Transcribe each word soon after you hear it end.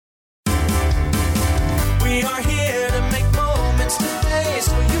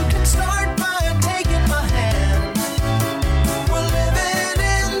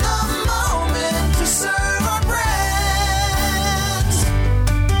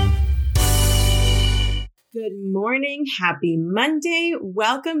Good morning. Happy Monday.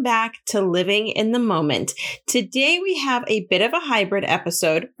 Welcome back to Living in the Moment. Today we have a bit of a hybrid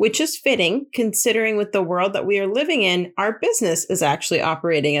episode, which is fitting considering with the world that we are living in, our business is actually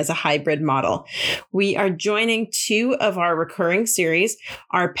operating as a hybrid model. We are joining two of our recurring series,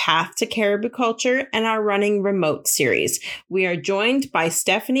 our Path to Caribou Culture and our Running Remote series. We are joined by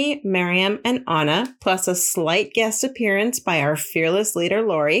Stephanie, Miriam, and Anna, plus a slight guest appearance by our fearless leader,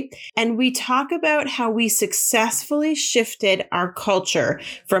 Lori. And we talk about how we successfully shifted our culture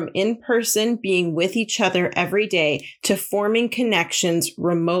from in-person being with each other every day to forming connections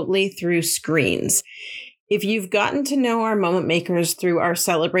remotely through screens. If you've gotten to know our moment makers through our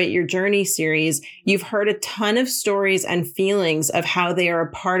Celebrate Your Journey series, you've heard a ton of stories and feelings of how they are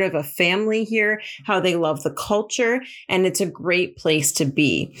a part of a family here, how they love the culture, and it's a great place to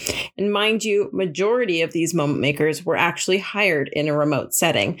be. And mind you, majority of these moment makers were actually hired in a remote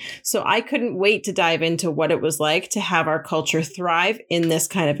setting. So I couldn't wait to dive into what it was like to have our culture thrive in this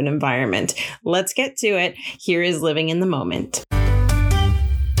kind of an environment. Let's get to it. Here is Living in the Moment.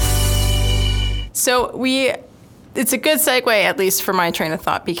 So it's a good segue, at least for my train of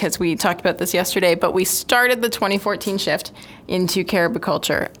thought, because we talked about this yesterday, but we started the 2014 shift into Caribou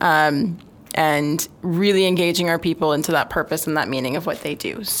culture and really engaging our people into that purpose and that meaning of what they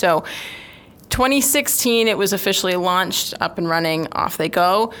do. So 2016, it was officially launched, up and running, off they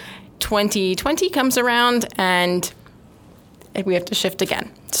go. 2020 comes around and we have to shift again.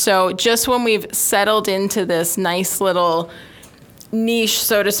 So just when we've settled into this nice little niche,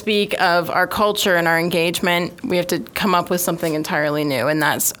 so to speak, of our culture and our engagement, we have to come up with something entirely new. And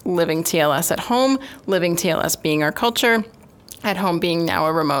that's living TLS at home, living TLS being our culture, at home being now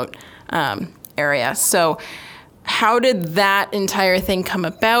a remote area. So how did that entire thing come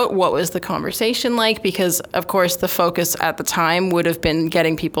about? What was the conversation like? Because, of course, the focus at the time would have been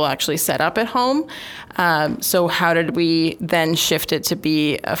getting people actually set up at home. So how did we then shift it to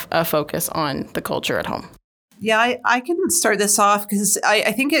be a focus on the culture at home? Yeah, I can start this off because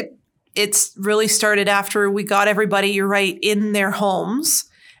I think it's really started after we got everybody, you're right, in their homes.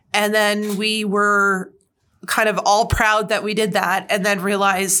 And then we were kind of all proud that we did that and then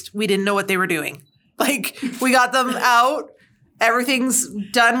realized we didn't know what they were doing. Like, we got them out, everything's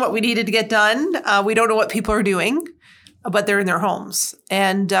done what we needed to get done. We don't know what people are doing, but they're in their homes.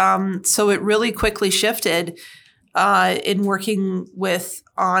 And so it really quickly shifted in working with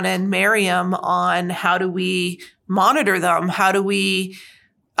Anna and Miriam on how do we monitor them? How do we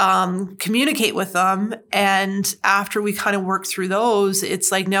communicate with them? And after we kind of work through those,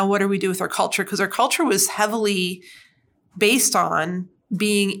 it's like, now what do we do with our culture? Because our culture was heavily based on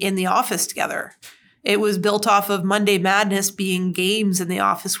being in the office together. It was built off of Monday Madness being games in the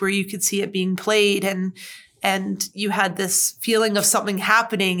office where you could see it being played and you had this feeling of something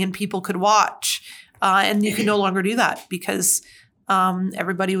happening and people could watch. And you can no longer do that because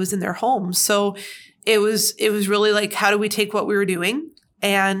everybody was in their homes. So it was really like, how do we take what we were doing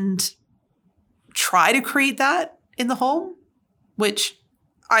and try to create that in the home? Which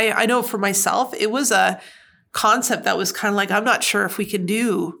I know for myself, it was a concept that was kind of like, I'm not sure if we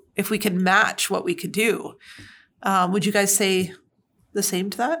can match what we could do. Would you guys say the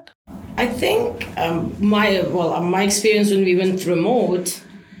same to that? I think my experience when we went remote,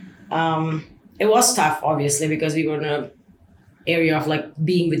 it was tough, obviously, because we were in an area of like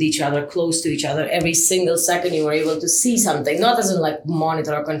being with each other, close to each other. Every single second you were able to see something, not as in like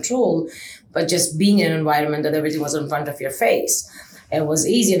monitor or control, but just being in an environment that everything was in front of your face. It was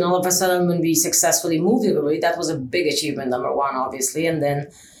easy. And all of a sudden, when we successfully moved everybody, that was a big achievement, number one, obviously. And then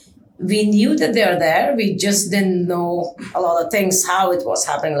we knew that they're there. We just didn't know a lot of things, how it was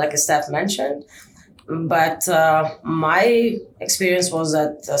happening, like Steph mentioned. But my experience was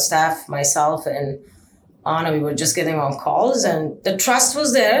that Steph, myself, and Anna, we were just getting on calls, and the trust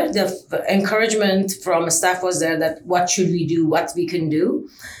was there. The encouragement from Steph was there that what should we do, what we can do.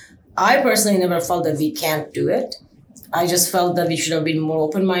 I personally never felt that we can't do it. I just felt that we should have been more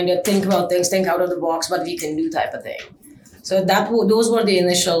open-minded, think about things, think out of the box, what we can do type of thing. So those were the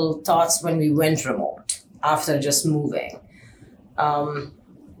initial thoughts when we went remote after just moving.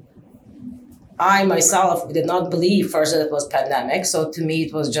 I myself did not believe first that it was pandemic. So to me,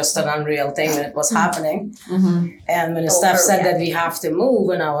 it was just an unreal thing that it was happening. Mm-hmm. And when Steph said that we have to move,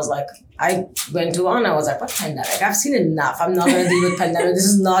 and I was like, I went to Anna, I was like, what pandemic? I've seen enough. I'm not going to deal with pandemic. This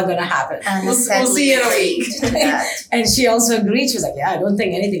is not going to happen. We'll see in a week. And she also agreed. She was like, yeah, I don't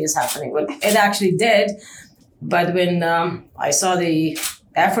think anything is happening. But it actually did. But when I saw the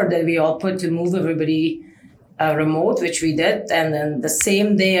effort that we all put to move everybody remote, which we did. And then the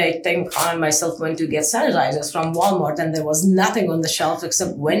same day, I think I myself went to get sanitizers from Walmart, and there was nothing on the shelf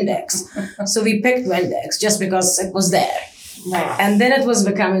except Windex. So we picked Windex just because it was there. Right. And then it was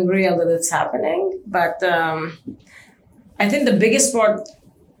becoming real that it's happening. But I think the biggest part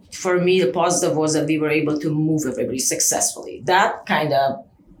for me, the positive, was that we were able to move everybody successfully. That kind of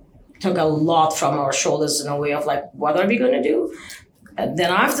took a lot from our shoulders in a way of like, what are we going to do? And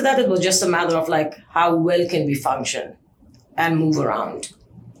then after that, it was just a matter of like, how well can we function and move around?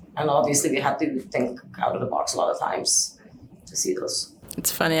 And obviously we had to think out of the box a lot of times to see those.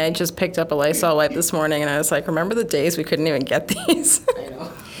 It's funny, I just picked up a Lysol wipe this morning and I was like, remember the days we couldn't even get these? I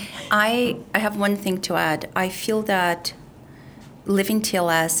know. I have one thing to add. I feel that living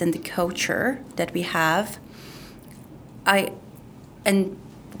TLS and the culture that we have, and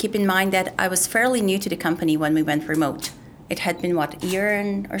keep in mind that I was fairly new to the company when we went remote. It had been, a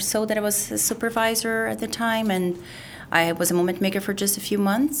year or so that I was a supervisor at the time, and I was a moment maker for just a few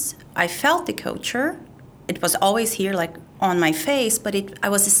months. I felt the culture. It was always here, like on my face, but I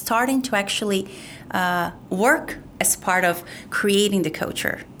was starting to actually work as part of creating the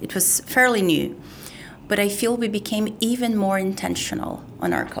culture. It was fairly new. But I feel we became even more intentional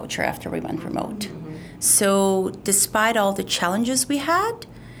on our culture after we went remote. Mm-hmm. So despite all the challenges we had,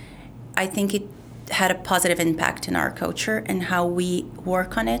 I think it had a positive impact in our culture and how we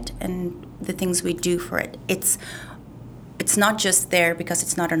work on it and the things we do for it. It's not just there because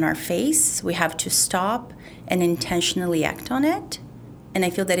it's not on our face. We have to stop and intentionally act on it. And I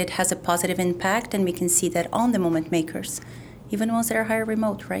feel that it has a positive impact, and we can see that on the moment makers, even ones that are hired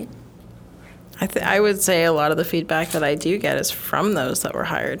remote, right? I would say a lot of the feedback that I do get is from those that were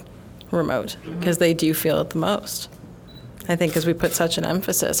hired remote, because they do feel it the most. I think because we put such an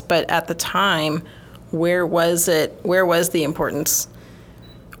emphasis. But at the time, where was the importance?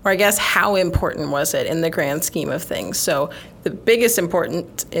 Or I guess how important was it in the grand scheme of things? So the biggest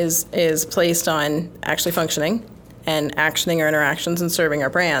importance is placed on actually functioning and actioning our interactions and serving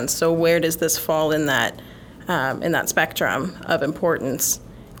our brands. So where does this fall in that spectrum of importance?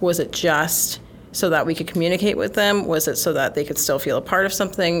 Was it just so that we could communicate with them? Was it so that they could still feel a part of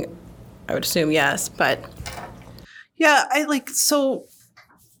something? I would assume yes, but yeah,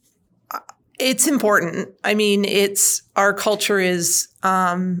 it's important. I mean, our culture is,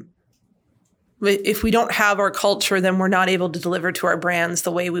 if we don't have our culture, then we're not able to deliver to our brands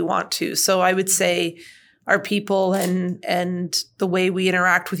the way we want to. So I would say our people and the way we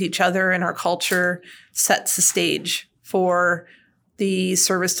interact with each other and our culture sets the stage for the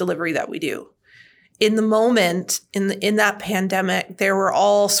service delivery that we do. In the moment, in that pandemic, there were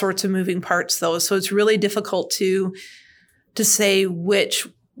all sorts of moving parts though. So it's really difficult to say which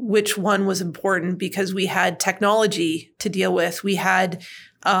one was important, because we had technology to deal with. We had,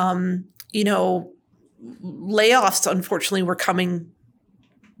 layoffs, unfortunately, were coming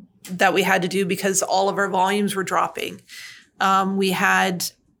that we had to do because all of our volumes were dropping. We had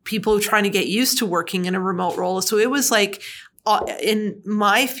people trying to get used to working in a remote role. So it was like, in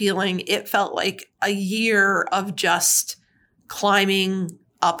my feeling, it felt like a year of just climbing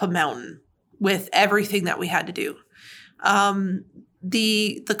up a mountain with everything that we had to do.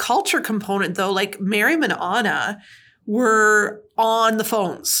 The culture component, though, like Miriam and Anna were on the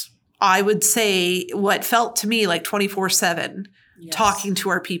phones. I would say what felt to me like 24/7, yes, talking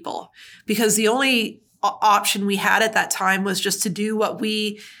to our people, because the only option we had at that time was just to do what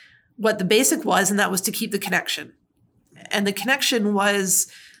the basic was, and that was to keep the connection. And the connection was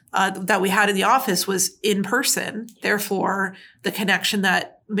that we had in the office was in person. Therefore, the connection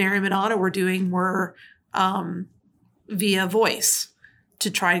that Miriam and Anna were doing were via voice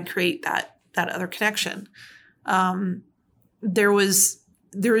to try and create that other connection. There was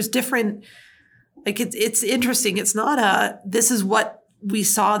different, like it's interesting. It's not this is what we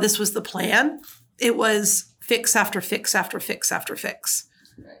saw, this was the plan. It was fix after fix after fix after fix,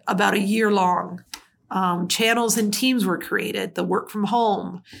 about a year long. Channels and teams were created, the work from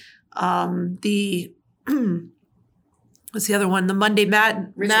home, what's the other one? The Monday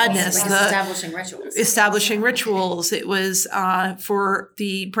Madness. Like establishing rituals. It was for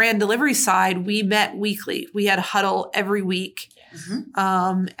the brand delivery side, we met weekly. We had a huddle every week.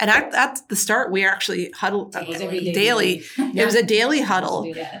 Mm-hmm. And at the start, we actually huddled daily. It was a daily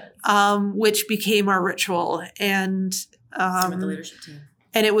huddle, which became our ritual. And with the leadership team.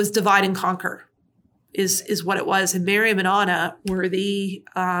 And it was divide and conquer is what it was. And Miriam and Anna were the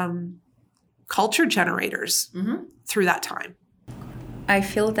culture generators through that time. I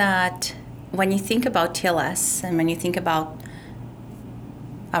feel that when you think about TLS and when you think about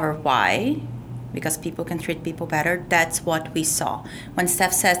our why, because people can treat people better. That's what we saw. When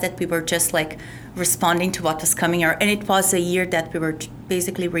Steph says that we were just like responding to what was coming, and it was a year that we were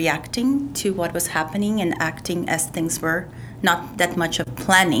basically reacting to what was happening and acting as things were, not that much of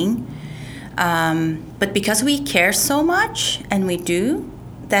planning. But because we care so much, and we do,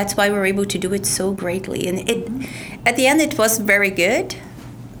 that's why we're able to do it so greatly. And at the end, it was very good,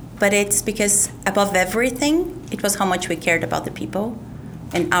 but it's because above everything, it was how much we cared about the people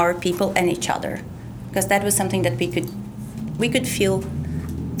and our people and each other. Because that was something that we could feel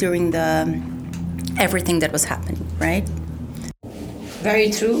during everything that was happening, right? Very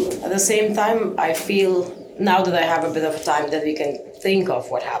true. At the same time, I feel now that I have a bit of time that we can think of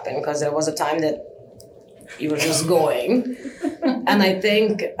what happened, because there was a time that you were just going. And I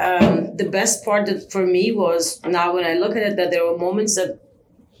think the best part that for me was, now when I look at it, that there were moments that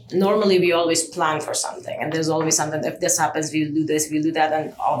normally we always plan for something. And there's always something, if this happens, we'll do this, we'll do that.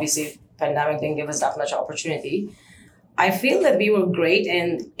 And obviously, pandemic didn't give us that much opportunity. I feel that we were great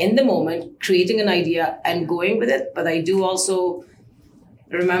in the moment, creating an idea and going with it. But I do also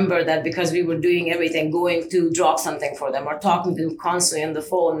remember that because we were doing everything, going to drop something for them or talking to them constantly on the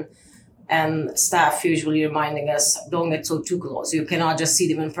phone, and staff usually reminding us, don't get so too close. You cannot just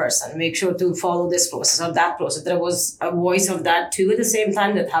see them in person. Make sure to follow this process or that process. There was a voice of that too at the same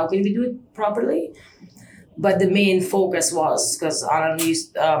time, that how can we do it properly? But the main focus was, because Anna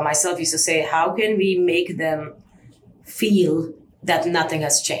myself used to say, how can we make them feel that nothing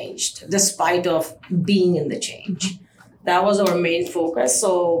has changed, despite of being in the change? That was our main focus.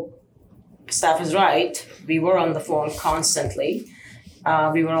 So staff is right. We were on the phone constantly.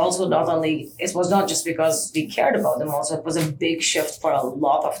 We were also it was not just because we cared about them, also it was a big shift for a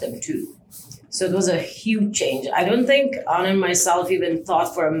lot of them too. So it was a huge change. I don't think Anna and myself even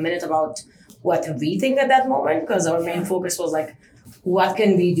thought for a minute about what we think at that moment, because our main focus was like, what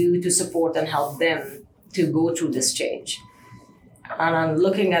can we do to support and help them to go through this change? And I'm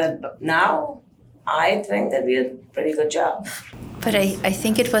looking at it now, I think that we did a pretty good job. But I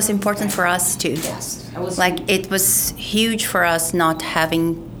think it was important for us too. Yes. It was huge for us not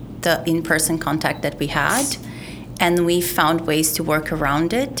having the in-person contact that we had. And we found ways to work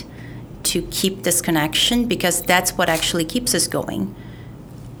around it to keep this connection, because that's what actually keeps us going.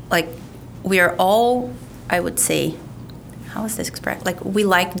 Like, we are all, I would say, how is this expressed? Like, we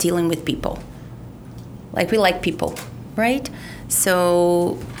like dealing with people. Like, we like people, right?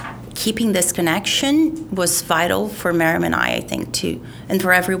 So keeping this connection was vital for Miriam and I think, too, and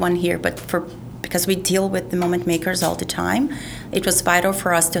for everyone here. But because we deal with the moment makers all the time, it was vital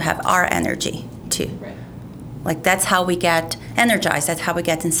for us to have our energy, too. Right. Like, that's how we get energized. That's how we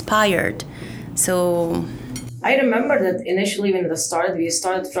get inspired. So I remember that initially when it started, we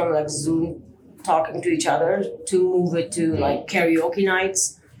started from like Zoom talking to each other to move it to like karaoke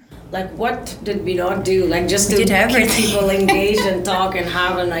nights. Like, what did we not do? Like, just to keep people engaged and talk and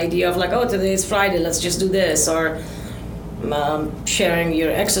have an idea of like, oh, today is Friday, let's just do this. Or sharing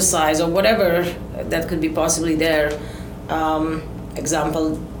your exercise or whatever that could be possibly there.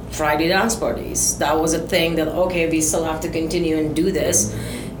 Example, Friday dance parties. That was a thing that, okay, we still have to continue and do this.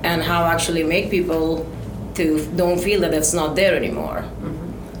 And how actually make people to don't feel that it's not there anymore.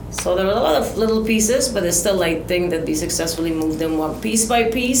 Mm-hmm. So there were a lot of little pieces, but it's still, I think, that we successfully moved them one piece by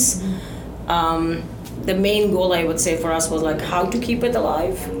piece. Mm-hmm. The main goal, I would say, for us was like how to keep it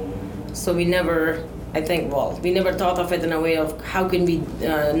alive. So we never, we never thought of it in a way of how can we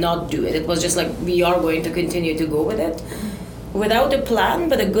not do it. It was just like, we are going to continue to go with it without a plan,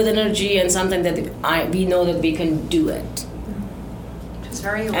 but a good energy and something that we know that we can do it. It was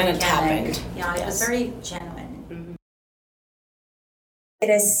very organic. And it happened. Yeah, it was very genuine. Mm-hmm. It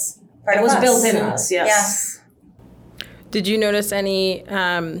is part of us. It was built in us, yes. Yes. Did you notice any,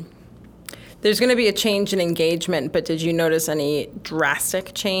 there's going to be a change in engagement, but did you notice any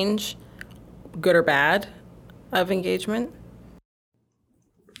drastic change, good or bad, of engagement?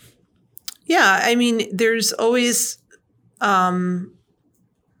 Yeah, I mean, there's always, not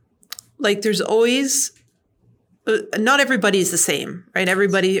everybody's the same, right?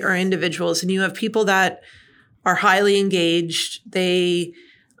 Everybody are individuals, and you have people that are highly engaged. They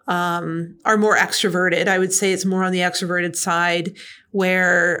are more extroverted. I would say it's more on the extroverted side,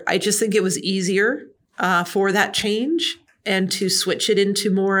 where I just think it was easier for that change and to switch it into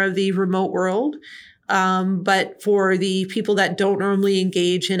more of the remote world. But for the people that don't normally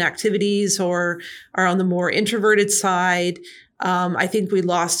engage in activities or are on the more introverted side, I think we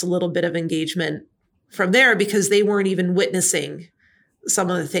lost a little bit of engagement from there because they weren't even witnessing some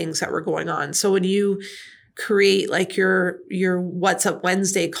of the things that were going on. So when you create like your What's Up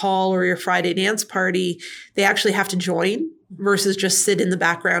Wednesday call or your Friday dance party, they actually have to join versus just sit in the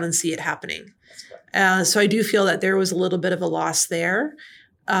background and see it happening. So I do feel that there was a little bit of a loss there.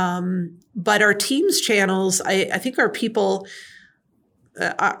 But our Teams channels, I think our people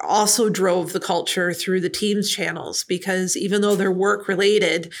also drove the culture through the Teams channels, because even though they're work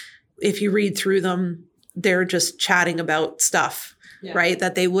related, if you read through them, they're just chatting about stuff, right?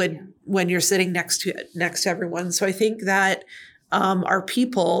 That they would when you're sitting next to everyone. So I think that our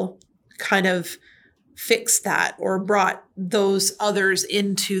people kind of fixed that, or brought those others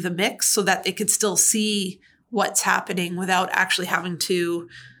into the mix so that they could still see what's happening without actually having to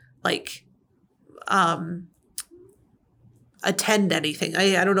attend anything.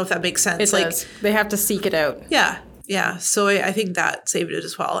 I don't know if that makes sense. It does. They have to seek it out. Yeah. Yeah. So I think that saved it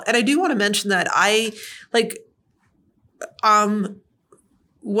as well. And I do want to mention that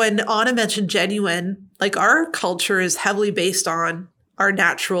when Anna mentioned genuine, our culture is heavily based on our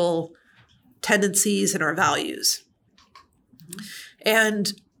natural tendencies and our values.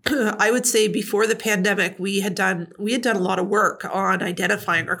 And I would say before the pandemic, we had done a lot of work on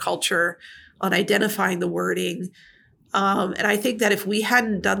identifying our culture, on identifying the wording. And I think that if we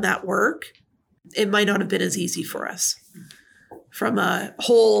hadn't done that work, it might not have been as easy for us. From a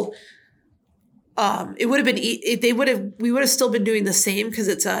whole, it would have been. We would have still been doing the same, because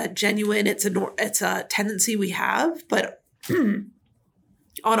it's a genuine. It's a tendency we have, but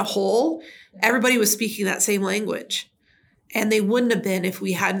on a whole, everybody was speaking that same language, and they wouldn't have been if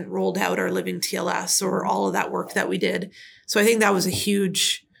we hadn't rolled out our Living TLS or all of that work that we did. So I think that was a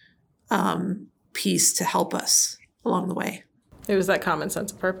huge piece to help us along the way. It was that common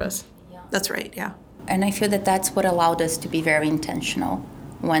sense of purpose. That's right. Yeah. And I feel that that's what allowed us to be very intentional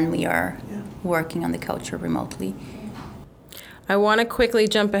when we are working on the culture remotely. I want to quickly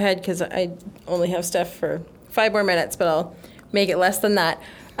jump ahead because I only have stuff for 5 more minutes, but I'll make it less than that.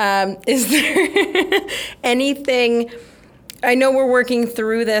 Is there anything, I know we're working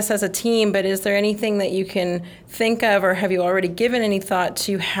through this as a team, but is there anything that you can think of, or have you already given any thought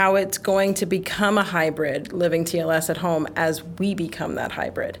to how it's going to become a hybrid, Living TLS at home, as we become that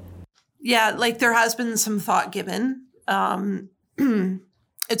hybrid? Yeah, there has been some thought given.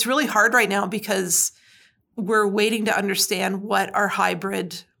 It's really hard right now because we're waiting to understand what our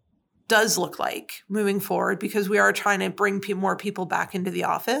hybrid does look like moving forward, because we are trying to bring more people back into the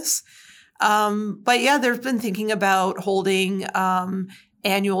office. But yeah, they've been thinking about holding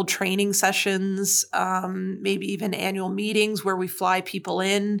annual training sessions, maybe even annual meetings where we fly people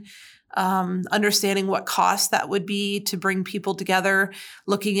in, understanding what cost that would be to bring people together.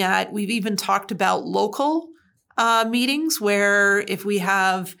 We've even talked about local meetings where if we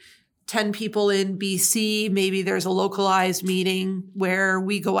have 10 people in BC, maybe there's a localized meeting where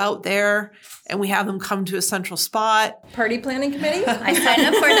we go out there and we have them come to a central spot. Party planning committee? I signed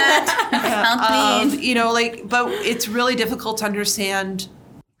up for that. But it's really difficult to understand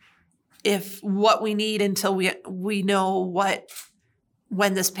what we need until we know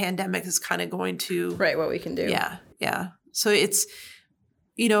when this pandemic is kind of going to... Right, what we can do. Yeah. So it's,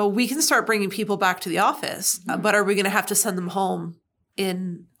 we can start bringing people back to the office, but are we going to have to send them home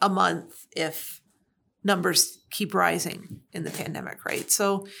in a month if numbers keep rising in the pandemic, right?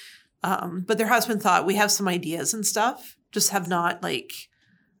 So, but there has been thought. We have some ideas and stuff, just have not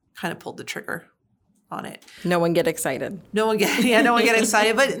kind of pulled the trigger on it. No one get excited. No one get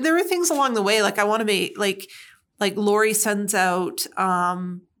excited. But there are things along the way. I want to make like Lori sends out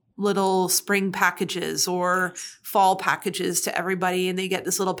little spring packages or fall packages to everybody, and they get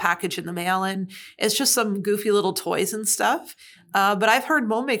this little package in the mail, and it's just some goofy little toys and stuff. But I've heard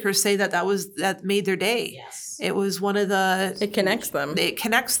momemakers say that made their day. Yes. It was one of the... It connects them. It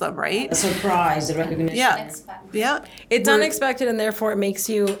connects them, right? A surprise, the recognition. Yeah. It's unexpected, and therefore it makes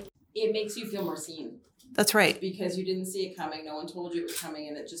you feel more seen. That's right. Because you didn't see it coming. No one told you it was coming,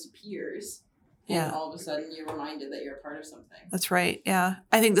 and it just appears. Yeah. And all of a sudden you're reminded that you're a part of something. That's right. Yeah.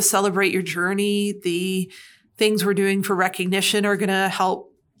 I think the Celebrate Your Journey, the things we're doing for recognition are going to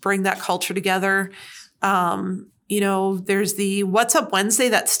help bring that culture together. There's the What's Up Wednesday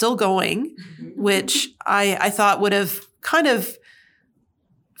that's still going, which I thought would have kind of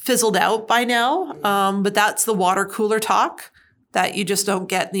fizzled out by now. But that's the water cooler talk that you just don't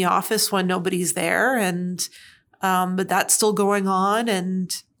get in the office when nobody's there. And, but that's still going on.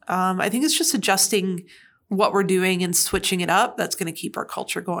 And, I think it's just adjusting what we're doing and switching it up. That's going to keep our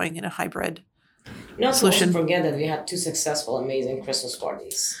culture going in a hybrid Not solution. to forget that we had 2 successful, amazing Christmas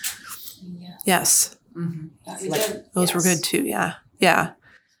parties. Yes. Mm-hmm. Those were good too. Yeah. Yeah.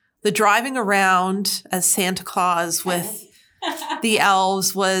 The driving around as Santa Claus with the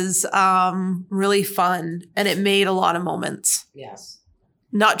elves was really fun, and it made a lot of moments. Yes.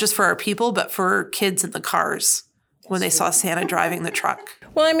 Not just for our people, but for kids in the cars when they saw Santa driving the truck.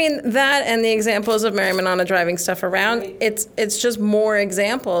 Well, I mean, that and the examples of Mary Manana driving stuff around, it's just more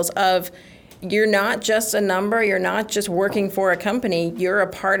examples of you're not just a number, you're not just working for a company, you're a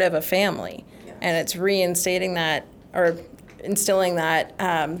part of a family. Yeah. And it's reinstating that or instilling that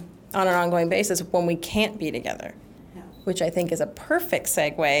on an ongoing basis when we can't be together, which I think is a perfect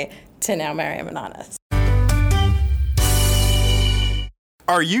segue to now Mary Manana.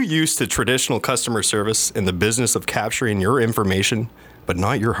 Are you used to traditional customer service in the business of capturing your information, but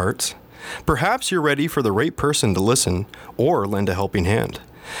not your hearts? Perhaps you're ready for the right person to listen or lend a helping hand.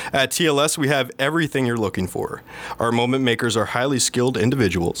 At TLS, we have everything you're looking for. Our moment makers are highly skilled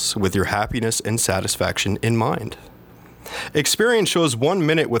individuals with your happiness and satisfaction in mind. Experience shows 1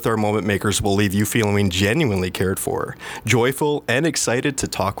 minute with our moment makers will leave you feeling genuinely cared for, joyful, and excited to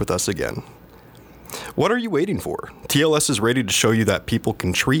talk with us again. What are you waiting for? TLS is ready to show you that people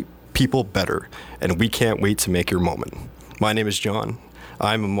can treat people better, and we can't wait to make your moment. My name is John.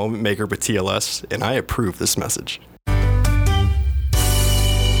 I'm a moment maker with TLS, and I approve this message.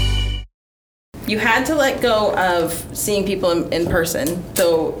 You had to let go of seeing people in person,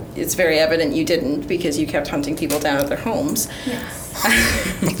 though it's very evident you didn't because you kept hunting people down at their homes. Yes.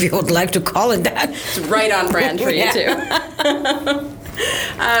 If you would like to call it that. It's right on brand for you, too.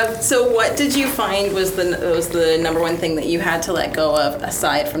 So what did you find was the number one thing that you had to let go of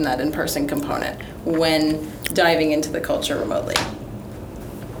aside from that in-person component when diving into the culture remotely?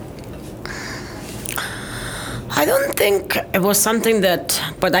 I don't think it was something that,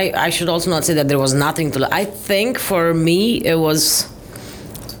 but I should also not say that there was nothing to, I think for me it was,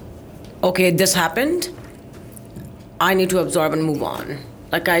 okay, this happened, I need to absorb and move on.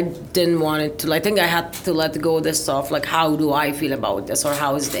 Like I didn't want it to, I think I had to let go of this stuff, like how do I feel about this or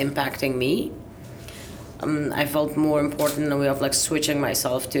how is it impacting me? I felt more important in a way of like switching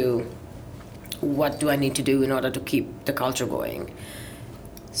myself to what do I need to do in order to keep the culture going.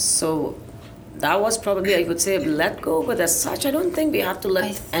 So that was probably, I would say, let go, but as such, I don't think we have to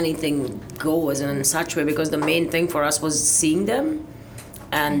let anything go as in such way because the main thing for us was seeing them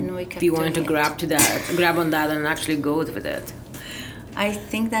and we wanted to grab on that and actually go with it. I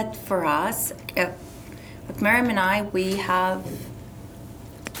think that for us, with Miriam and I,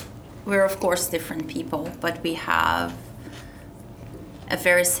 we're of course different people, but we have a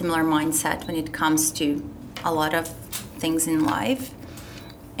very similar mindset when it comes to a lot of things in life.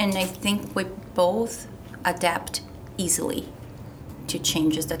 And I think we both adapt easily to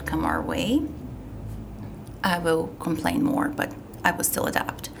changes that come our way. I will complain more, but I will still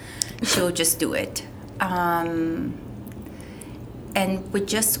adapt. She'll just do it. And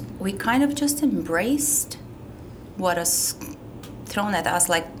we kind of just embraced what was thrown at us,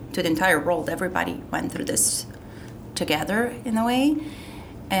 like to the entire world. Everybody went through this together in a way,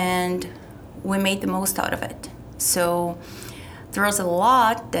 and we made the most out of it. So there was a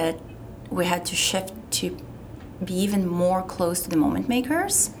lot that we had to shift to be even more close to the moment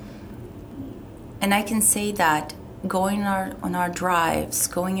makers. And I can say that going on our drives,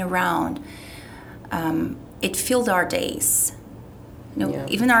 going around, it filled our days.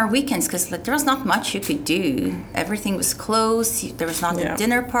 Even our weekends, because there was not much you could do. Everything was closed. There was not a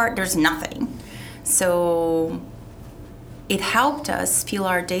dinner part. There's nothing. So it helped us fill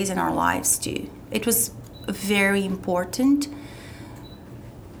our days and our lives too. It was very important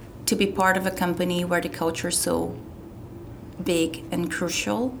to be part of a company where the culture is so big and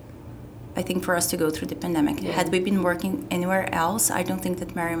crucial. I think for us to go through the pandemic. Had we been working anywhere else, I don't think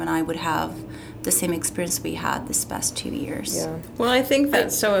that Miriam and I would have the same experience we had this past 2 years. Yeah. Well, I think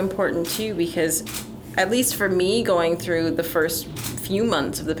that's so important too because, at least for me, going through the first few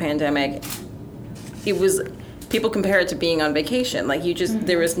months of the pandemic, it was, people compare it to being on vacation. Like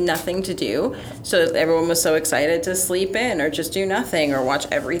there was nothing to do. So everyone was so excited to sleep in or just do nothing or watch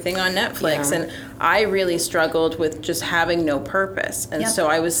everything on Netflix. Yeah. And I really struggled with just having no purpose. And so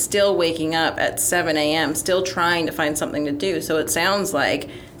I was still waking up at 7 a.m., still trying to find something to do. So it sounds like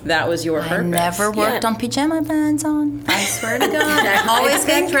that was your purpose. I never worked on pajama pants on. I swear to God. I always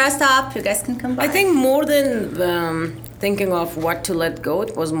get dressed up. You guys can come by. I think more than thinking of what to let go,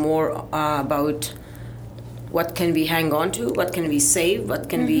 it was more about what can we hang on to, what can we save, what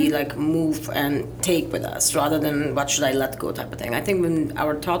can we like move and take with us, rather than what should I let go type of thing. I think when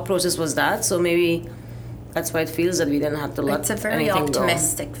our thought process was that, so maybe that's why it feels that we didn't have to let anything go. It's a very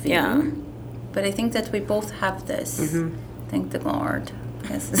optimistic view. Yeah. But I think that we both have this. Thank the Lord.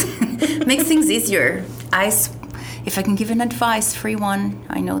 Yes. Makes things easier. If I can give an advice, free one,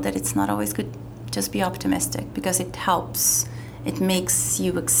 I know that it's not always good. Just be optimistic because it helps. It makes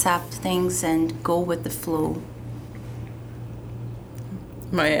you accept things and go with the flow.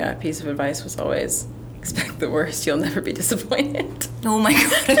 My piece of advice was always expect the worst. You'll never be disappointed. Oh my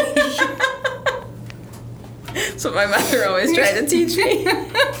God. That's what my mother always tried to teach me.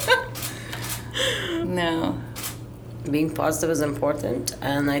 No. Being positive is important,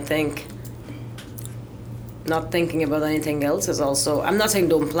 and I think not thinking about anything else is also. I'm not saying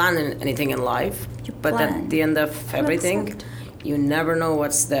don't plan anything in life, but plan. at the end of everything, accept. you never know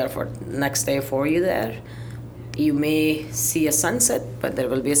what's there for next day for you there. You may see a sunset, but there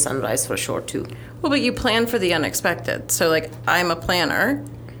will be a sunrise for sure too. Well, but you plan for the unexpected. So, like, I'm a planner,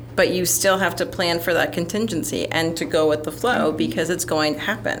 but you still have to plan for that contingency and to go with the flow because it's going to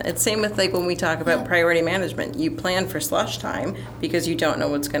happen. It's same with, like, when we talk about priority management. You plan for slush time because you don't know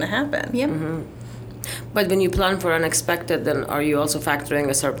what's going to happen. Yep. But when you plan for unexpected, then are you also factoring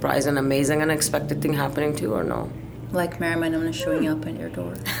a surprise and amazing unexpected thing happening too, or no? Like Marijuana showing up at your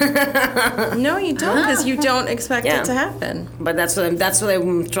door. No, you don't, because you don't expect Yeah. it to happen. But that's what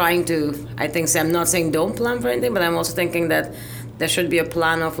I'm trying to. I think. Say, I'm not saying don't plan for anything, but I'm also thinking that there should be a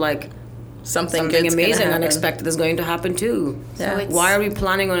plan of like Something something good's gonna amazing, happen. unexpected is going to happen too. Yeah. So it's Why are we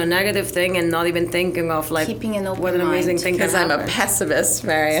planning on a negative thing and not even thinking of like Keeping an open what an amazing mind. thing can Because I'm a happen? pessimist,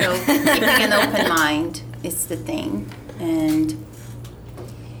 Maria. So keeping an open mind is the thing, and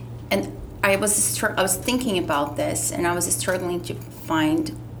I was thinking about this, and I was struggling to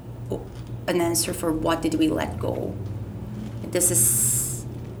find an answer for what did we let go. This is,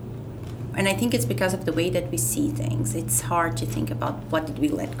 and I think it's because of the way that we see things. It's hard to think about what did we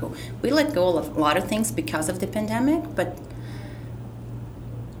let go. We let go of a lot of things because of the pandemic, but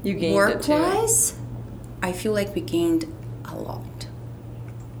You gained it too. work-wise, I feel like we gained a lot.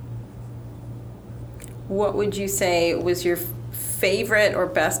 What would you say was your favorite or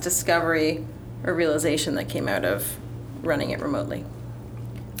best discovery or realization that came out of running it remotely?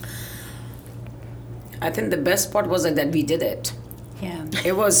 I think the best part was that we did it. Yeah.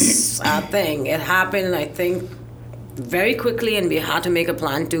 It was a thing. It happened, I think, very quickly, and we had to make a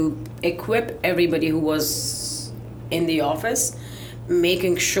plan to equip everybody who was in the office,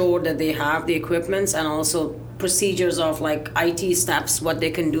 making sure that they have the equipments and also procedures of like IT steps, what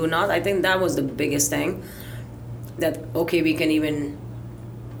they can do not. I think that was the biggest thing. That, okay, we can even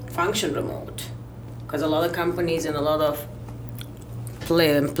function remote. Because a lot of companies and a lot of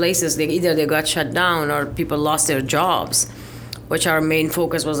places, they got shut down or people lost their jobs, which our main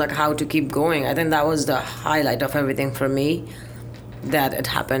focus was like how to keep going. I think that was the highlight of everything for me, that it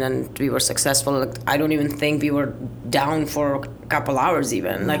happened and we were successful. Like, I don't even think we were down for a couple hours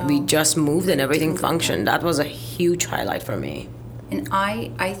even. Like we just moved and everything functioned. That was a huge highlight for me. And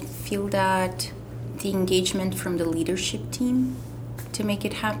I feel that the engagement from the leadership team to make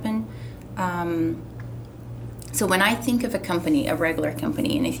it happen. So when I think of a company, a regular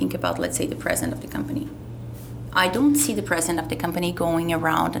company, and I think about, let's say, the president of the company, I don't see the president of the company going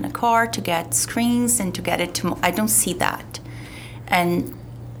around in a car to get screens and to get it to. I don't see that. And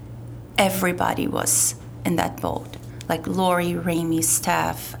everybody was in that boat. Like Lori, Ramey,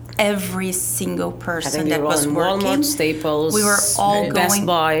 staff, every single person that was working. Walmart, Staples, we were all Best going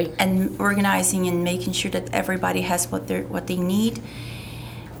Buy. and organizing and making sure that everybody has what they need.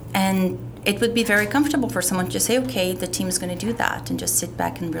 And it would be very comfortable for someone to say, okay, the team is going to do that, and just sit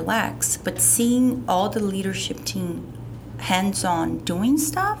back and relax. But seeing all the leadership team hands-on doing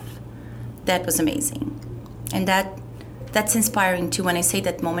stuff, that was amazing. And that's inspiring too. When I say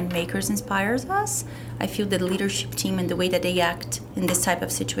that Moment Makers inspires us, I feel the leadership team and the way that they act in this type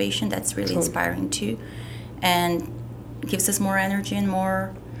of situation, that's really inspiring too. And gives us more energy and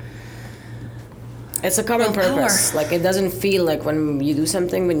more. It's a common Willpower. purpose. Like, it doesn't feel like when you do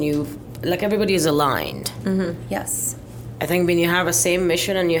something, like everybody is aligned. Yes. I think when you have a same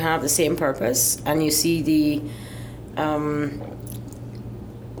mission and you have the same purpose and you see the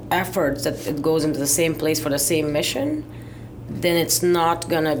efforts that it goes into the same place for the same mission, then it's not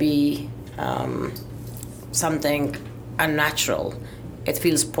gonna be something unnatural. It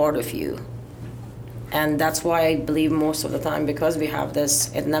feels part of you. And that's why I believe most of the time, because we have this,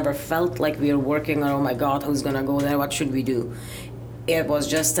 it never felt like we were working on, oh my God, who's gonna go there? What should we do? It was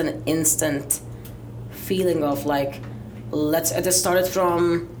just an instant feeling of like, it just started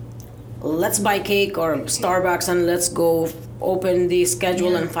from, let's buy cake or Starbucks and let's go open the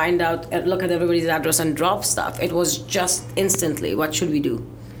schedule and find out, look at everybody's address and drop stuff. It was just instantly, what should we do?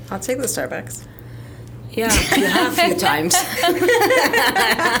 I'll take the Starbucks. Yeah, you have a few times.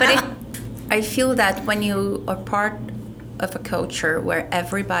 But I feel that when you are part of a culture where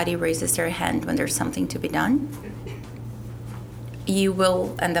everybody raises their hand when there's something to be done, you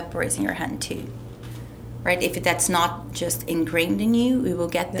will end up raising your hand too. Right? If that's not just ingrained in you, we will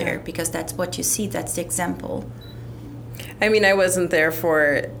get there because that's what you see, that's the example. I mean, I wasn't there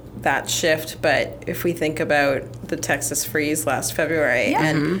for that shift, but if we think about the Texas freeze last February,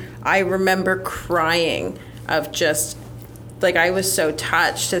 and I remember crying of just, like, I was so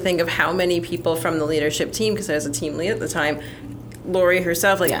touched to think of how many people from the leadership team, because I was a team lead at the time, Lori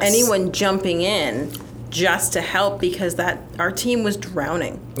herself, like anyone jumping in just to help, because that our team was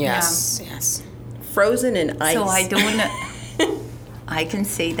drowning. Yes. Frozen in ice. So I don't, I can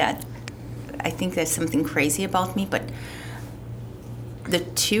say that I think there's something crazy about me, but the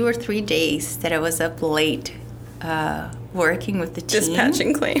 2 or 3 days that I was up late working with the team.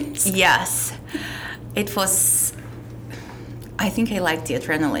 Dispatching claims. Yes. It was, I think I liked the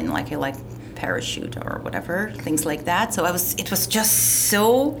adrenaline, like I like parachute or whatever, things like that. So it was just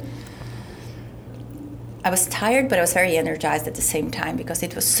so, I was tired, but I was very energized at the same time because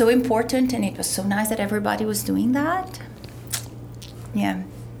it was so important and it was so nice that everybody was doing that. Yeah,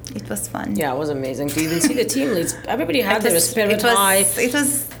 it was fun. Yeah, it was amazing to even see the team leads. Everybody had their spirit high. It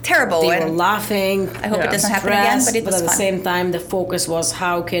was terrible. They were laughing. I hope it doesn't happen again, but it was at the fun. same time, the focus was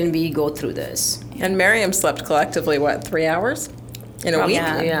how can we go through this? And Miriam slept collectively, 3 hours in a week?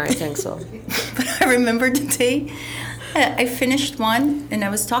 Yeah, I think so. But I remember the day I finished one and I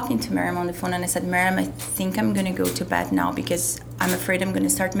was talking to Miriam on the phone and I said, Miriam, I think I'm going to go to bed now because I'm afraid I'm going to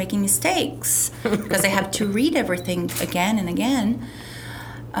start making mistakes because I have to read everything again and again.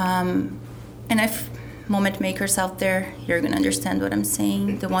 And if moment makers out there, you're going to understand what I'm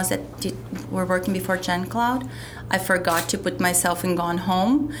saying. The ones that were working before GenCloud, I forgot to put myself in Gone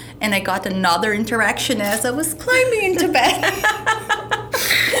Home and I got another interaction as I was climbing into bed.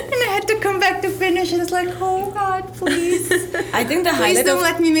 And I had to come back to finish. And it's like, oh God, please. I think the Please highlight don't of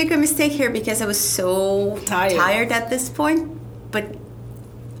let me make a mistake here because I was so tired at this point. But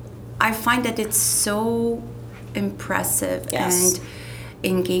I find that it's so impressive and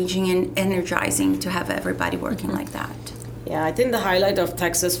engaging and energizing to have everybody working like that. Yeah, I think the highlight of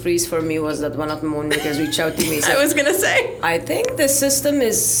Texas Freeze for me was that one of the moon makers reached out to me. I was going to say. I think the system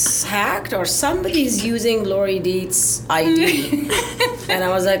is hacked or somebody's using Lori Dietz' ID. And I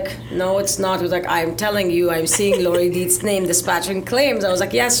was like, no, it's not. It was like, I'm telling you, I'm seeing Lori Dietz' name dispatching claims. I was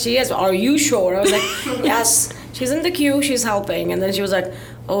like, yes, she is. Are you sure? I was like, yes, she's in the queue. She's helping. And then she was like,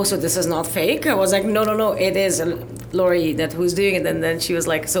 oh, so this is not fake? I was like, no, it is Lori who's doing it. And then she was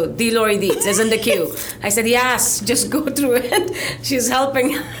like, so the Lori Dietz is in the queue. I said, yes, just go through it. She's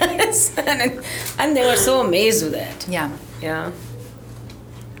helping us. And they were so amazed with it. Yeah.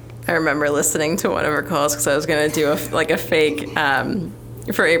 I remember listening to one of her calls because I was going to do a fake,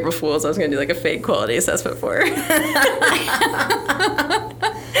 for April Fools, I was going to do a fake quality assessment for her.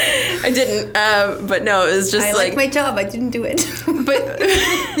 I didn't, but no, it was just I like my job. I didn't do it.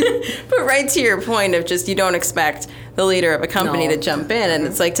 but right to your point of just you don't expect the leader of a company to jump in, and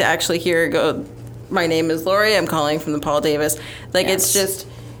it's like to actually hear her go, my name is Lori, I'm calling from the Paul Davis. It's just...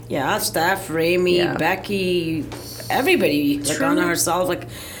 Yeah, Steph, Rami, Becky, everybody, Anna herself,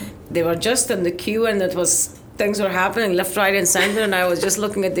 they were just in the queue and things were happening left, right, and center, and I was just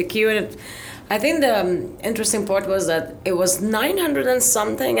looking at the queue, and I think the interesting part was that it was 900 and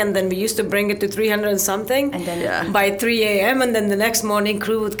something, and then we used to bring it to 300 and something and then, by 3 a.m., and then the next morning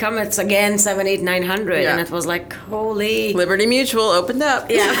crew would come, it's again 7, 8, 900, and it was like, holy. Liberty Mutual opened up.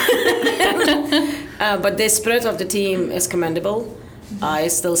 Yeah. But the spirit of the team is commendable. I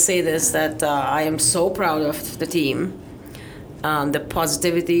still say this, that I am so proud of the team. The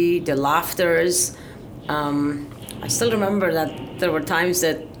positivity, the laughters. I still remember that there were times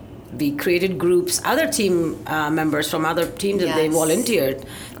that we created groups, other team members from other teams that they volunteered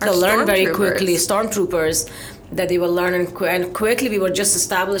to learn very quickly, stormtroopers, that they will learn and quickly. We were just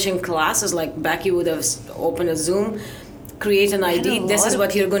establishing classes, like Becky would have opened a Zoom, create an ID, this is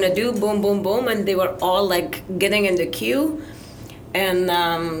what you're going to do, boom, boom, boom, and they were all getting in the queue. And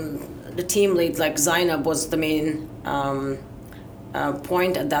the team lead, Zainab, was the main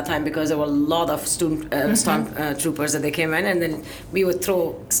point at that time because there were a lot of stormtroopers that they came in, and then we would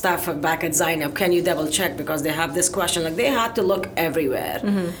throw stuff back at Zainab. Can you double check because they have this question? They had to look everywhere.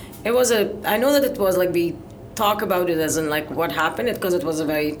 It was I know that it was we talk about it as in what happened because it was a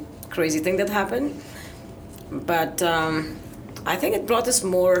very crazy thing that happened, but I think it brought us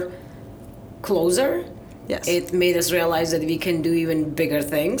more closer. Yes. It made us realize that we can do even bigger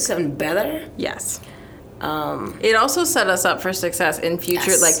things and better. Yes. It also set us up for success in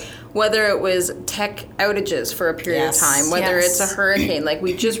future, whether it was tech outages for a period of time, whether it's a hurricane,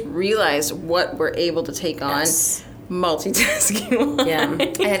 we just realized what we're able to take on multitasking. Yeah.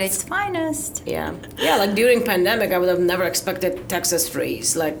 At its finest. Yeah. Yeah, during pandemic, I would have never expected Texas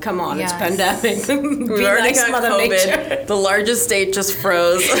freeze. Come on, it's pandemic. We've already got Mother COVID. Nature. The largest state just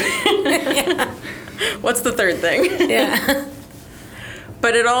froze. What's the third thing? Yeah.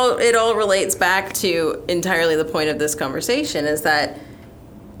 But it all relates back to entirely the point of this conversation is that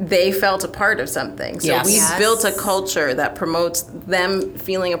they felt a part of something. So Yes. we've Yes. built a culture that promotes them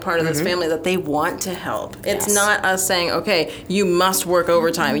feeling a part of this family, that they want to help. It's Yes. not us saying, okay, you must work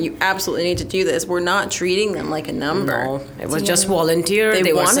overtime. You absolutely need to do this. We're not treating them like a number. No, it was just volunteer. They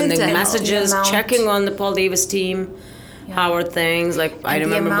They were wanted sending to help. messages, The amount- checking on the Paul Davis team. How are things? Like I And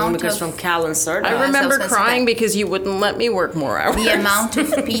the remember amount because of- from Cal and Serta. I remember I was gonna say crying that. because you wouldn't let me work more hours. The amount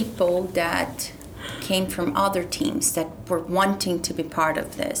of people that came from other teams that were wanting to be part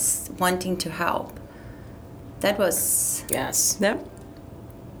of this, wanting to help. That was Yes, Yep.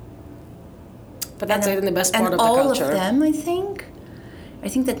 but that's even the best part and of the all culture. of them, I think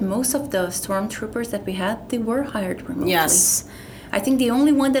that most of the stormtroopers that we had, they were hired remotely. Yes. I think the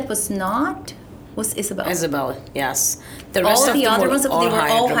only one that was not was Isabel. Isabel, yes. The rest All of the them other were ones, they were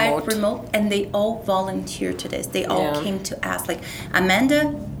all hired remote. remote, and they all volunteered to this. They all Yeah. came to ask. Like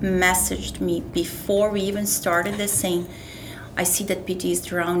Amanda messaged me before we even started this, saying, "I see that PT is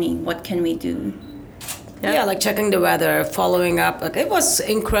drowning. What can we do?" Yeah, like checking the weather, following up. Like it was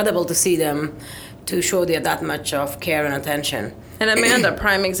incredible to see them to show that much of care and attention. And Amanda,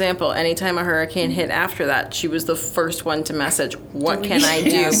 prime example, anytime a hurricane hit after that, she was the first one to message, what can I do?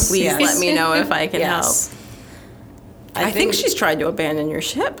 Yes, Please yes. let me know if I can Yes. help. I think she's tried to abandon your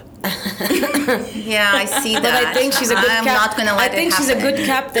ship. Yeah, I see that. But I think she's a good I'm cap- not going to let I think it she's a happen. good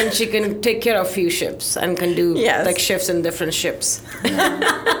captain. She can take care of few ships and can do Yes. like shifts in different ships.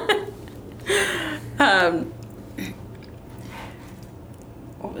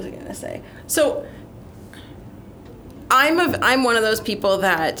 What was I going to say? So I'm one of those people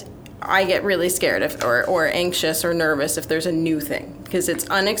that I get really scared or anxious or nervous if there's a new thing because it's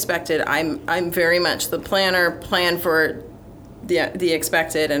unexpected. I'm very much the planner, plan for the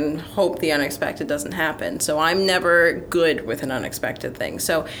expected and hope the unexpected doesn't happen. So I'm never good with an unexpected thing.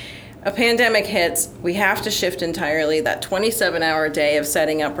 So a pandemic hits, we have to shift entirely. That 27-hour day of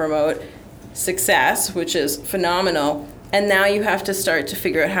setting up remote success, which is phenomenal. And now you have to start to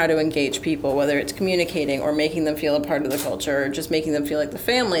figure out how to engage people, whether it's communicating or making them feel a part of the culture or just making them feel like the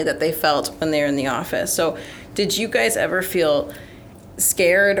family that they felt when they were in the office. So did you guys ever feel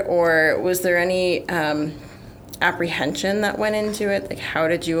scared or was there any apprehension that went into it? Like how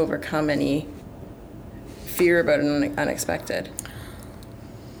did you overcome any fear about an unexpected?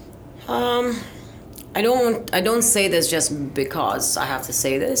 I don't say this just because I have to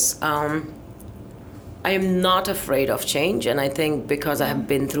say this. I am not afraid of change, and I think because I have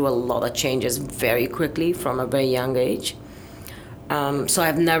been through a lot of changes very quickly from a very young age. So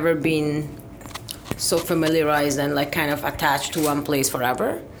I've never been so familiarized and like kind of attached to one place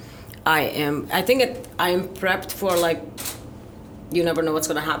forever. I am prepped for like, you never know what's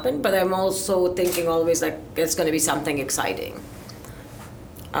going to happen, but I'm also thinking always like it's going to be something exciting.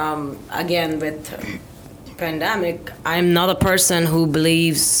 Again, with pandemic, I'm not a person who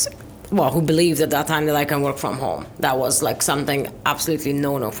believed at that time that I can work from home. That was like something absolutely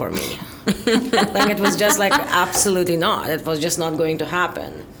no for me. Like it was just like absolutely not. It was just not going to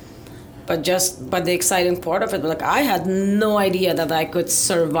happen. But the exciting part of it, like I had no idea that I could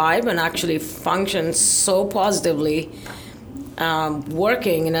survive and actually function so positively,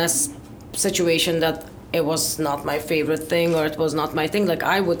 working in a situation that it was not my favorite thing or it was not my thing. Like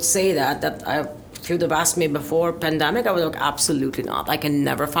I would say that if you'd have asked me before pandemic, I would have absolutely not. I can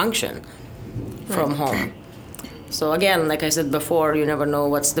never function from home. So again, like I said before, you never know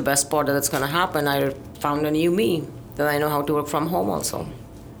what's the best part that's going to happen. I found a new me that I know how to work from home also.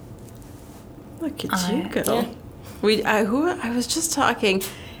 Look at you go. Yeah. I was just talking,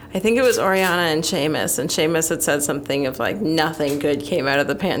 I think it was Oriana and Seamus had said something of like nothing good came out of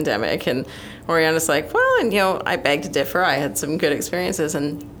the pandemic, and Oriana's like, well, and I beg to differ. I had some good experiences,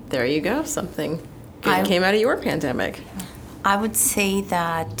 and there you go, something good came out of your pandemic. I would say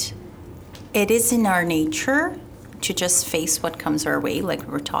that it is in our nature to just face what comes our way, like we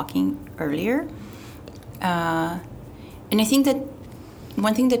were talking earlier. And I think that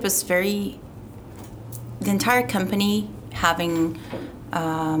one thing that was the entire company having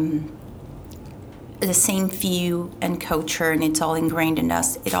the same view and culture, and it's all ingrained in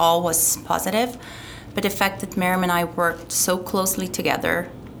us, it all was positive. But the fact that Miriam and I worked so closely together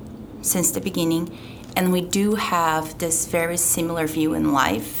since the beginning, and we do have this very similar view in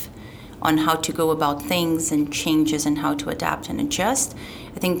life on how to go about things and changes and how to adapt and adjust,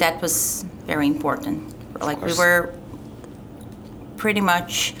 I think that was very important. Like we were pretty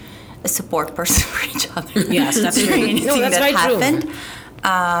much a support person for each other. Yes, that's true. Anything No, that's that very true.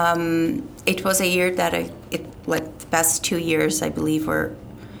 happened. It was a year that the past 2 years, I believe, were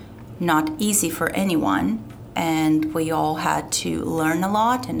not easy for anyone. and we all had to learn a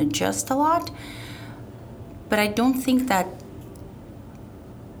lot and adjust a lot. But I don't think that,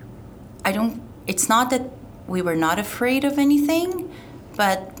 it's not that we were not afraid of anything,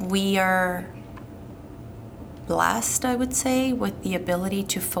 but we are blessed, I would say, with the ability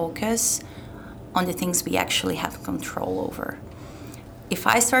to focus on the things we actually have control over. If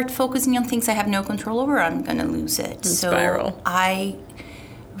I start focusing on things I have no control over, I'm going to lose it. Spiral. I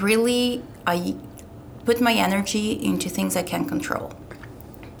put my energy into things I can control.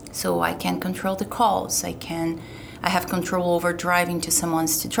 So I can control the calls. I have control over driving to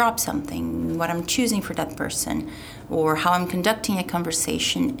someone's to drop something, what I'm choosing for that person, or how I'm conducting a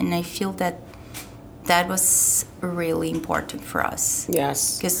conversation. And I feel that was really important for us.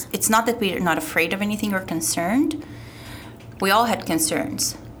 Yes. Because it's not that we're not afraid of anything or concerned. We all had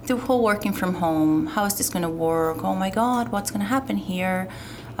concerns. The whole working from home, how is this going to work? Oh my God, what's going to happen here?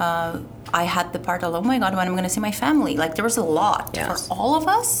 I had the part of, oh my God, when I'm going to see my family. Like, there was a lot for all of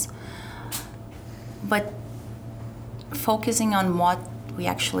us. But focusing on what we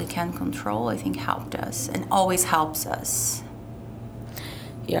actually can control, I think, helped us and always helps us.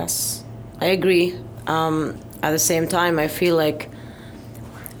 Yes, I agree. At the same time, I feel like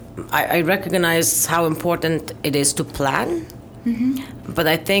I recognize how important it is to plan. Mm-hmm. But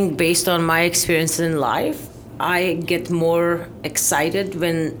I think based on my experience in life, I get more excited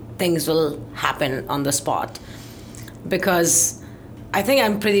when things will happen on the spot. Because I think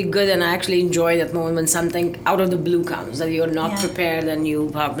I'm pretty good and I actually enjoy that moment when something out of the blue comes, that you're not prepared and you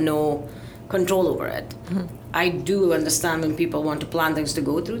have no control over it. Mm-hmm. I do understand when people want to plan things to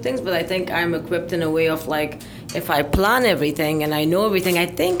go through things, but I think I'm equipped in a way of like, if I plan everything and I know everything, I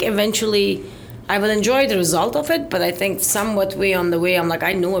think eventually I will enjoy the result of it, but I think somewhat way on the way, I'm like,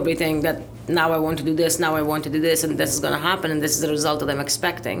 I know everything, that now I want to do this, now I want to do this, and this is going to happen, and this is the result that I'm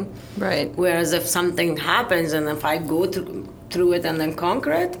expecting. Right. Whereas if something happens and if I go through it and then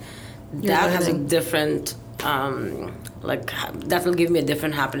conquer it, that has a different, that will give me a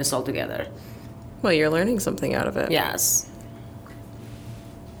different happiness altogether. Well, you're learning something out of it. Yes.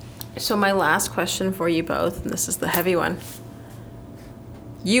 So my last question for you both, and this is the heavy one.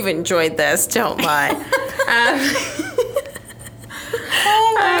 You've enjoyed this, don't lie.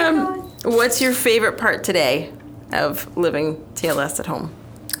 What's your favorite part today of living TLS at home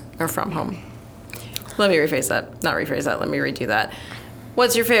or from home? Let me rephrase that. Not rephrase that. Let me redo that.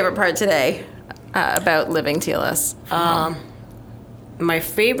 What's your favorite part today about living TLS from home? My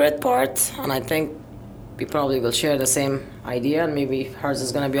favorite part, and I think we probably will share the same idea, and maybe hers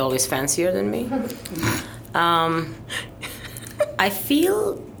is going to be always fancier than me. I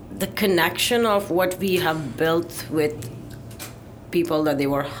feel the connection of what we have built with people that they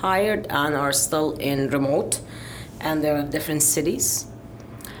were hired and are still in remote, and they're in different cities.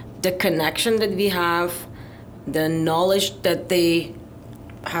 The connection that we have, the knowledge that they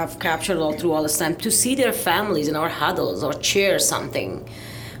have captured all through all this time, to see their families in our huddles or share something.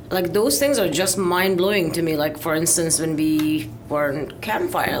 Like, those things are just mind-blowing to me. Like, for instance, when we were in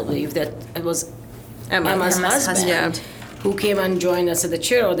Campfire, I believe that it was Emma's husband who came and joined us at the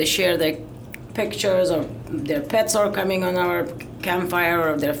chair, or they share their pictures, or their pets are coming on our campfire,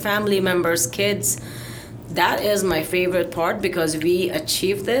 or their family members, kids. That is my favorite part, because we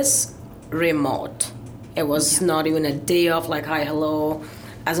achieved this remote. It was not even a day off, like, hi, hello,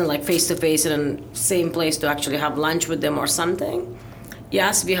 as in like face-to-face in the same place to actually have lunch with them or something.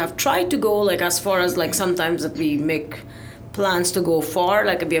 Yes, we have tried to go like as far as like sometimes that we make plans to go far.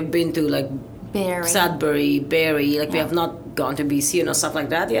 Like we have been to like Sudbury, Barrie. Like we have not gone to BC and stuff like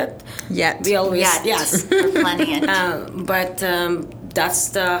that yet. We always we're planning it. But that's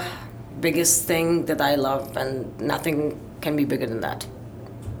the biggest thing that I love, and nothing can be bigger than that.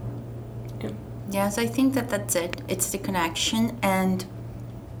 Yes, I think that's it. It's the connection and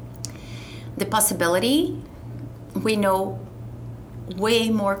the possibility. We know way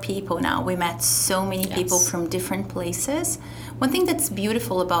more people now. We met so many people from different places. One thing that's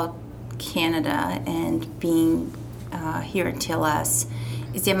beautiful about Canada and being here at TLS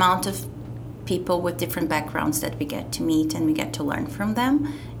is the amount of people with different backgrounds that we get to meet and we get to learn from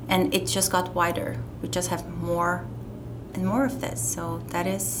them. And it just got wider. We just have more and more of this. So that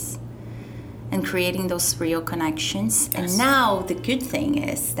is... and creating those real connections. Yes. And now the good thing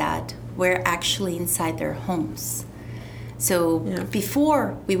is that we're actually inside their homes. So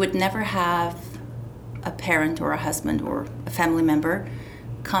before, we would never have a parent or a husband or a family member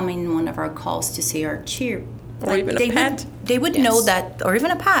come in one of our calls to say our cheer. Or even a pet. They would know that, or even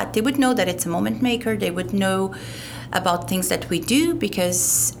a pet. They would know that it's a moment maker. They would know about things that we do,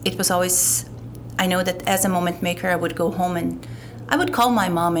 because it was always, I know that as a moment maker, I would go home and I would call my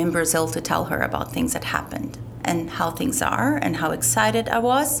mom in Brazil to tell her about things that happened. and how things are and how excited I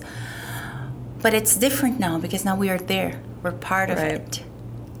was. But it's different now because now we are there. We're part of it.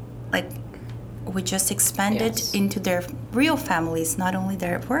 Like, we just expanded into their real families, not only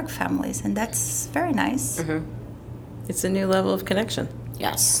their work families, and that's very nice. Mm-hmm. It's a new level of connection.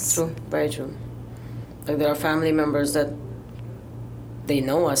 Yes, true, very true. Like, there are family members that they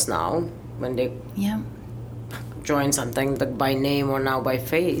know us now when they join something, like by name or now by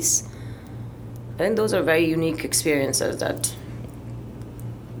face. I think those are very unique experiences that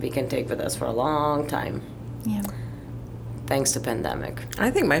we can take with us for a long time. Yeah. Thanks to pandemic.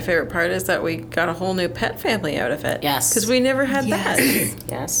 I think my favorite part is that we got a whole new pet family out of it. Yes. Because we never had that.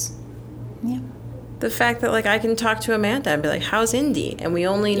 Yes. Yeah. The fact that, like, I can talk to Amanda and be like, how's Indy? And we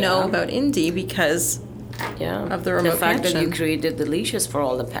only know about Indy because of the remote fact connection. that you created the leashes for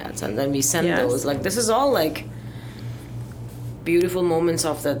all the pets and then we send those. Like, this is all, like, beautiful moments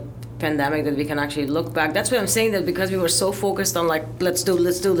of the pandemic that we can actually look back. That's why I'm saying that, because we were so focused on, like, let's go do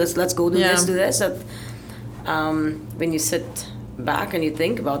this, that when you sit back and you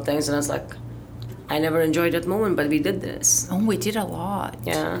think about things, and it's like, I never enjoyed that moment, but we did this. Oh, we did a lot.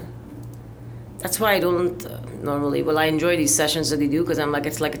 Yeah. That's why I don't normally, I enjoy these sessions that we do, because I'm like,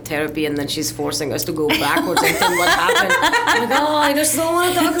 it's like a therapy, and then she's forcing us to go backwards and think what happened. I'm like, I just don't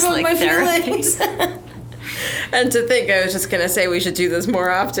want to talk about my feelings. And to think, I was just going to say we should do this more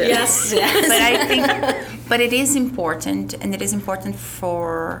often. Yes. But I think, it is important, and it is important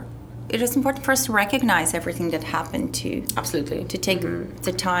for us to recognize everything that happened to take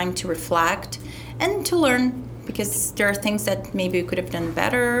the time to reflect and to learn, because there are things that maybe we could have done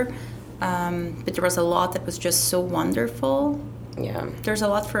better, but there was a lot that was just so wonderful. Yeah. There's a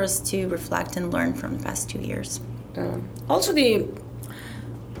lot for us to reflect and learn from the past 2 years. Also, the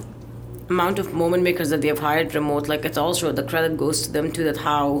amount of moment makers that we have hired remote, like, it's also, the credit goes to them too, that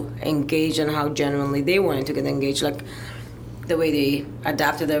how engaged and how genuinely they wanted to get engaged, like the way they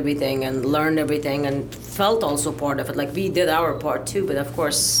adapted everything and learned everything and felt also part of it. Like, we did our part too, but of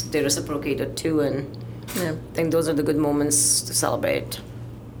course they reciprocated too, and I think those are the good moments to celebrate.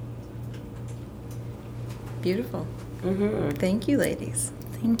 Beautiful. Thank you, ladies.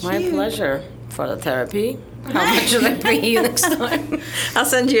 Thank you. My pleasure for the therapy. How much should I pay you next time? I'll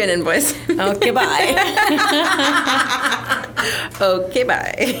send you an invoice. Okay, bye. Okay,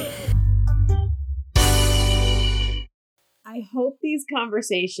 bye. I hope these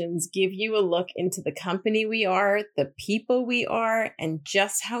conversations give you a look into the company we are, the people we are, and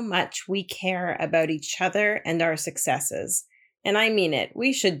just how much we care about each other and our successes. And I mean it.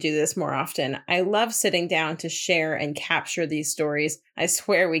 We should do this more often. I love sitting down to share and capture these stories. I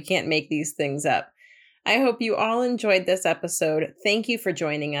swear we can't make these things up. I hope you all enjoyed this episode. Thank you for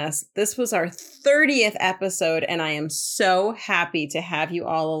joining us. This was our 30th episode, and I am so happy to have you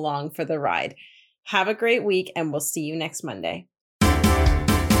all along for the ride. Have a great week, and we'll see you next Monday.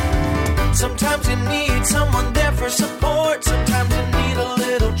 Sometimes you need someone there for support. Sometimes